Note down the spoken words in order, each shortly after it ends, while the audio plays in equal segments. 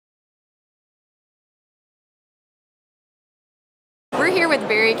We're here with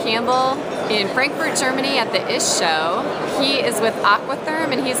Barry Campbell in Frankfurt, Germany at the ISH show. He is with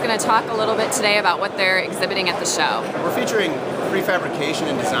Aquatherm and he's going to talk a little bit today about what they're exhibiting at the show. We're featuring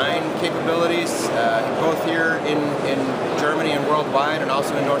prefabrication and design capabilities both here in Germany and worldwide, and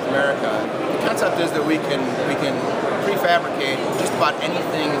also in North America. The concept is that we can prefabricate just about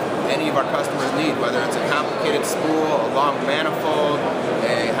anything any of our customers need, whether it's a complicated spool, a long manifold,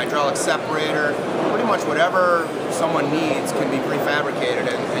 a hydraulic separator. Pretty much whatever someone needs can be prefabricated,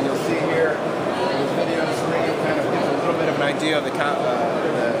 and you'll see here in this video screen kind of gives a little bit of an idea of the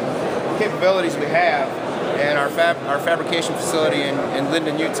capabilities we have. And our fabrication facility in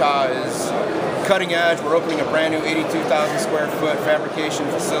Linden, Utah is cutting edge. We're opening a brand new 82,000 square foot fabrication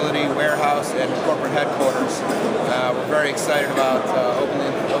facility, warehouse, and corporate headquarters. We're very excited about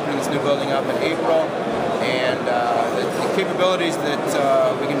opening this new building up in April. And the capabilities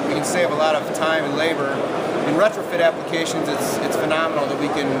that we can save a lot of time and labor. In retrofit applications, it's phenomenal that we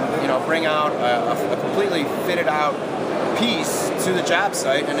can bring out a completely fitted out piece to the job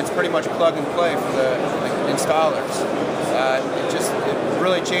site, and it's pretty much plug and play for the installers. It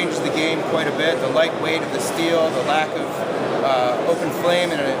really changes the game quite a bit. The lightweight of the steel, the lack of open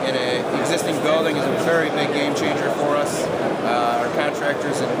flame in an existing building is a very big game changer for us. Our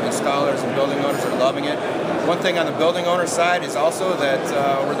contractors and installers and building owners are loving it. One thing on the building owner side is also that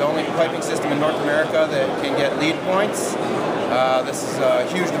we're the only piping system in North America that can get lead points. This is a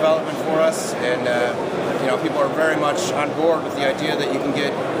huge development for us, and people are very much on board with the idea that you can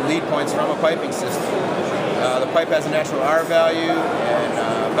get lead points from a piping system. The pipe has a natural R value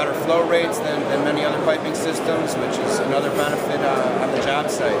and better flow rates than many other piping systems, which is another benefit on the job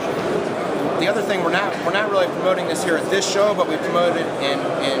site. The other thing, we're not really promoting this here at this show, but we promote it in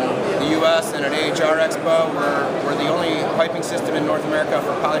the U.S. and at AHR Expo. We're the only piping system in North America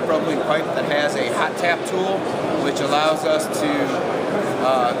for polypropylene pipe that has a hot tap tool, which allows us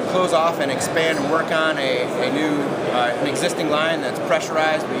to close off and expand and work on an existing line that's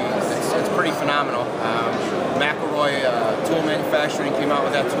pressurized. It's pretty phenomenal. McElroy Tool Manufacturing came out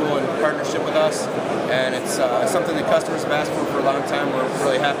with that tool in partnership with us, and it's something that customers have asked for a long time. We're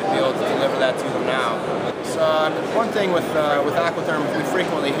really happy to be able to deliver that to them now. So one thing with Aquatherm, we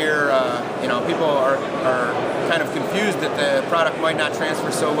frequently hear people are kind of confused that the product might not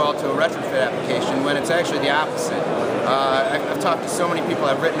transfer so well to a retrofit application, when it's actually the opposite. I've talked to so many people,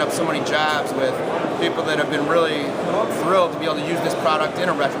 I've written up so many jobs with people that have been really thrilled to be able to use this product in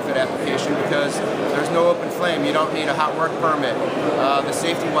a retrofit application because there's no open flame. You don't need a hot work permit. The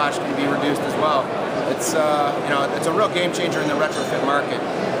safety watch can be reduced as well. It's it's a real game changer in the retrofit market.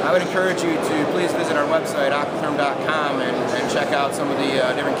 I would encourage you to please visit our website, aquatherm.com, and check out some of the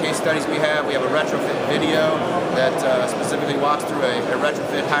different case studies we have. We have a retrofit video that specifically walks through a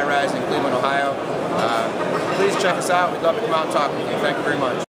retrofit high-rise in Cleveland, Ohio. Please check us out. We'd love to come out and talk with you. Thank you very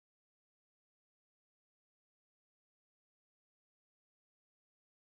much.